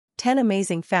10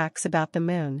 amazing facts about the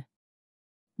moon.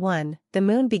 1. The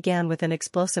moon began with an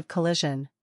explosive collision.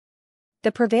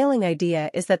 The prevailing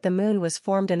idea is that the moon was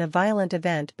formed in a violent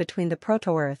event between the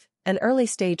proto-Earth, an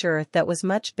early-stage Earth that was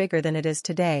much bigger than it is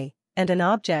today, and an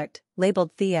object,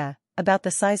 labeled Theia, about the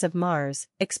size of Mars,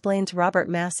 explains Robert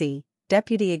Massey,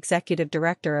 Deputy Executive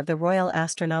Director of the Royal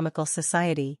Astronomical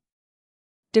Society.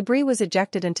 Debris was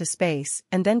ejected into space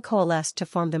and then coalesced to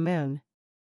form the moon.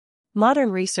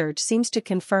 Modern research seems to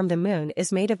confirm the moon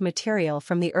is made of material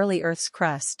from the early Earth's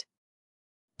crust.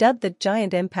 Dubbed the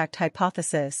giant impact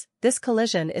hypothesis, this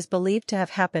collision is believed to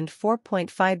have happened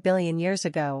 4.5 billion years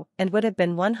ago and would have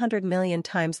been 100 million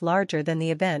times larger than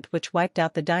the event which wiped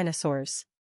out the dinosaurs.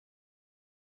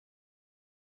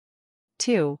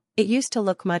 2. It used to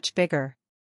look much bigger.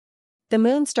 The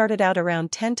moon started out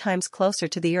around 10 times closer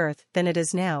to the Earth than it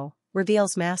is now,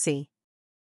 reveals Massey.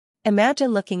 Imagine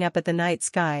looking up at the night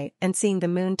sky and seeing the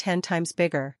moon 10 times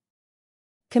bigger.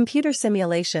 Computer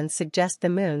simulations suggest the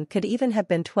moon could even have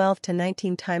been 12 to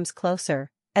 19 times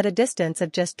closer, at a distance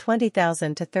of just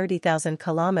 20,000 to 30,000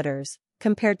 kilometers,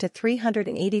 compared to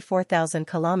 384,000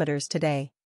 kilometers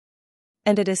today.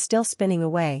 And it is still spinning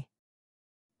away.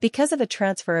 Because of a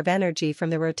transfer of energy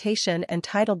from the rotation and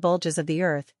tidal bulges of the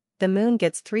Earth, the moon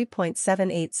gets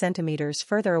 3.78 centimeters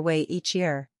further away each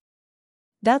year.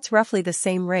 That's roughly the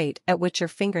same rate at which your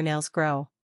fingernails grow.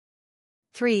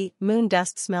 3. Moon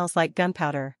dust smells like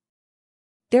gunpowder.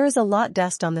 There is a lot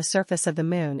dust on the surface of the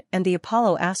moon, and the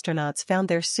Apollo astronauts found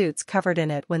their suits covered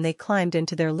in it when they climbed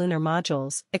into their lunar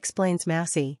modules, explains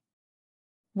Massey.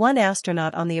 One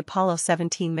astronaut on the Apollo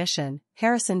 17 mission,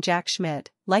 Harrison Jack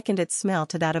Schmitt, likened its smell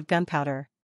to that of gunpowder.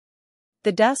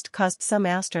 The dust caused some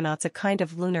astronauts a kind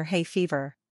of lunar hay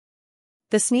fever.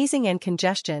 The sneezing and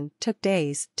congestion took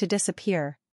days to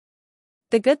disappear.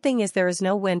 The good thing is there is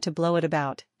no wind to blow it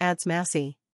about, adds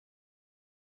Massey.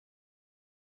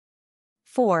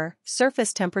 4.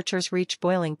 Surface temperatures reach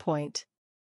boiling point.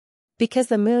 Because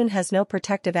the moon has no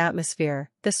protective atmosphere,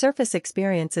 the surface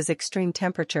experiences extreme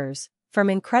temperatures, from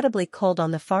incredibly cold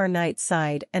on the far night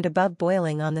side and above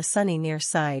boiling on the sunny near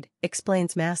side,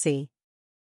 explains Massey.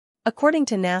 According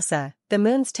to NASA, the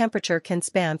moon's temperature can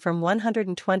span from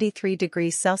 123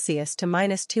 degrees Celsius to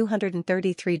minus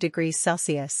 233 degrees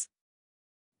Celsius.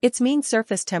 Its mean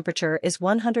surface temperature is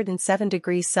 107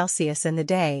 degrees Celsius in the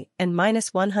day and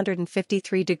minus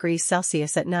 153 degrees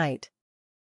Celsius at night.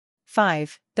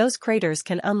 5. Those craters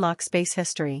can unlock space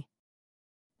history.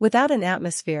 Without an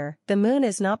atmosphere, the moon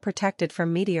is not protected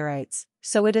from meteorites,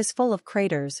 so it is full of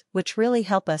craters, which really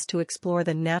help us to explore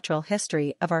the natural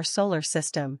history of our solar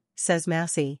system, says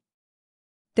Massey.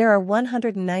 There are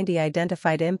 190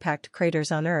 identified impact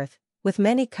craters on Earth, with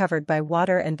many covered by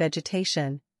water and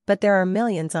vegetation, but there are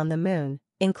millions on the moon,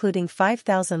 including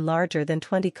 5,000 larger than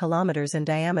 20 kilometers in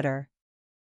diameter.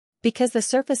 Because the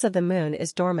surface of the moon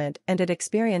is dormant and it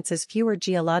experiences fewer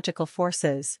geological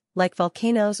forces, like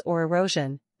volcanoes or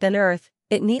erosion, than Earth,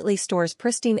 it neatly stores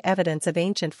pristine evidence of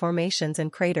ancient formations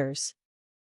and craters.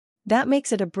 That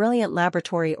makes it a brilliant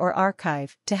laboratory or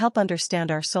archive to help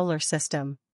understand our solar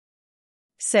system.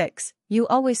 6. You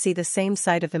always see the same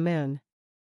side of the moon.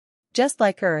 Just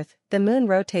like Earth, the moon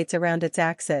rotates around its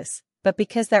axis, but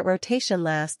because that rotation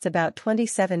lasts about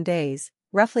 27 days,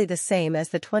 roughly the same as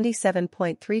the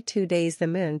 27.32 days the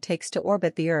moon takes to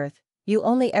orbit the Earth, you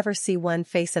only ever see one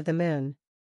face of the moon.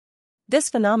 This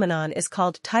phenomenon is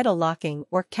called tidal locking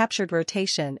or captured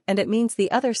rotation, and it means the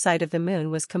other side of the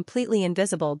moon was completely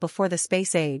invisible before the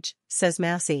space age, says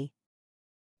Massey.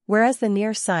 Whereas the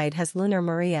near side has lunar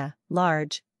maria,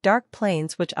 large, dark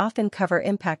plains which often cover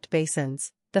impact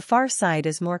basins, the far side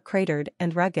is more cratered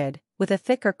and rugged, with a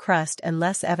thicker crust and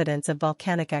less evidence of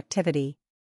volcanic activity.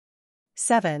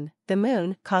 7. The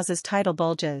moon causes tidal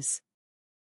bulges.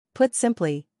 Put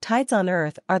simply, tides on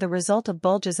Earth are the result of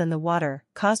bulges in the water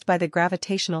caused by the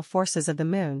gravitational forces of the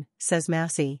moon, says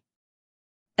Massey.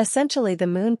 Essentially, the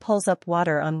moon pulls up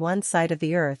water on one side of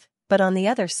the Earth, but on the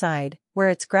other side, where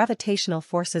its gravitational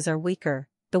forces are weaker,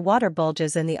 the water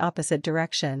bulges in the opposite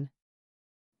direction.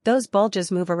 Those bulges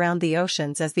move around the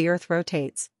oceans as the Earth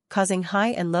rotates, causing high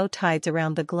and low tides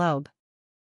around the globe.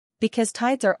 Because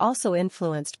tides are also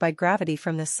influenced by gravity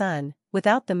from the sun,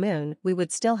 without the moon we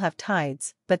would still have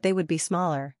tides, but they would be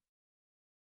smaller.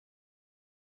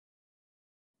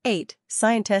 8.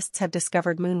 Scientists have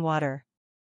discovered moon water.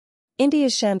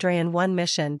 India's Chandrayaan-1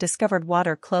 mission discovered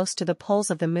water close to the poles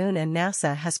of the moon, and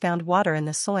NASA has found water in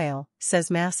the soil,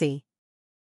 says Massey.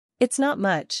 It's not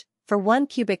much. For 1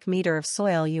 cubic meter of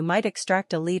soil you might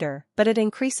extract a liter, but it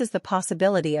increases the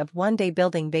possibility of one day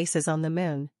building bases on the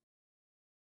moon.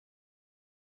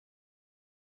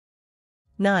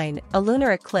 9. A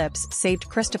lunar eclipse saved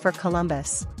Christopher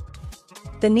Columbus.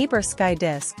 The Niebuhr sky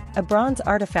disk, a bronze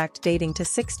artifact dating to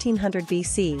 1600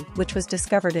 BC which was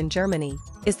discovered in Germany,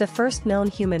 is the first known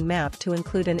human map to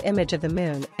include an image of the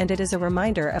moon, and it is a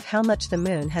reminder of how much the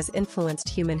moon has influenced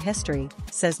human history,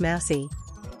 says Massey.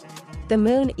 The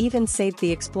moon even saved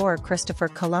the explorer Christopher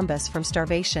Columbus from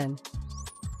starvation.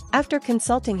 After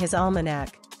consulting his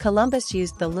almanac, Columbus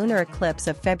used the lunar eclipse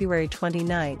of February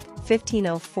 29,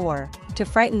 1504, to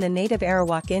frighten the native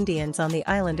Arawak Indians on the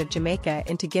island of Jamaica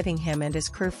into giving him and his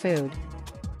crew food.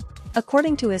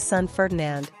 According to his son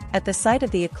Ferdinand, at the sight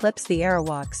of the eclipse the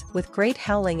Arawaks, with great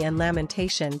howling and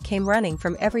lamentation, came running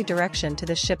from every direction to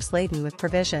the ships laden with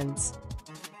provisions.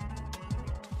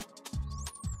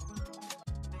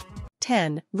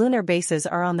 10. Lunar bases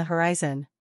are on the horizon.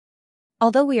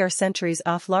 Although we are centuries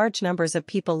off large numbers of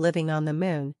people living on the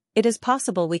moon, it is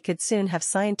possible we could soon have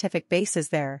scientific bases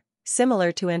there,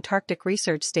 similar to Antarctic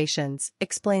research stations,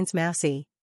 explains Massey.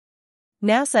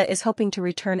 NASA is hoping to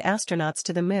return astronauts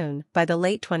to the moon by the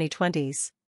late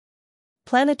 2020s.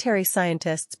 Planetary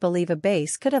scientists believe a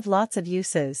base could have lots of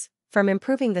uses, from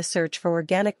improving the search for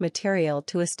organic material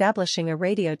to establishing a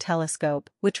radio telescope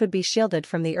which would be shielded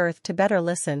from the Earth to better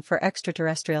listen for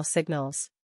extraterrestrial signals.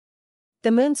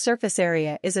 The moon's surface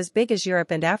area is as big as Europe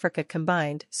and Africa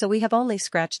combined, so we have only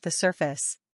scratched the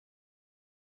surface.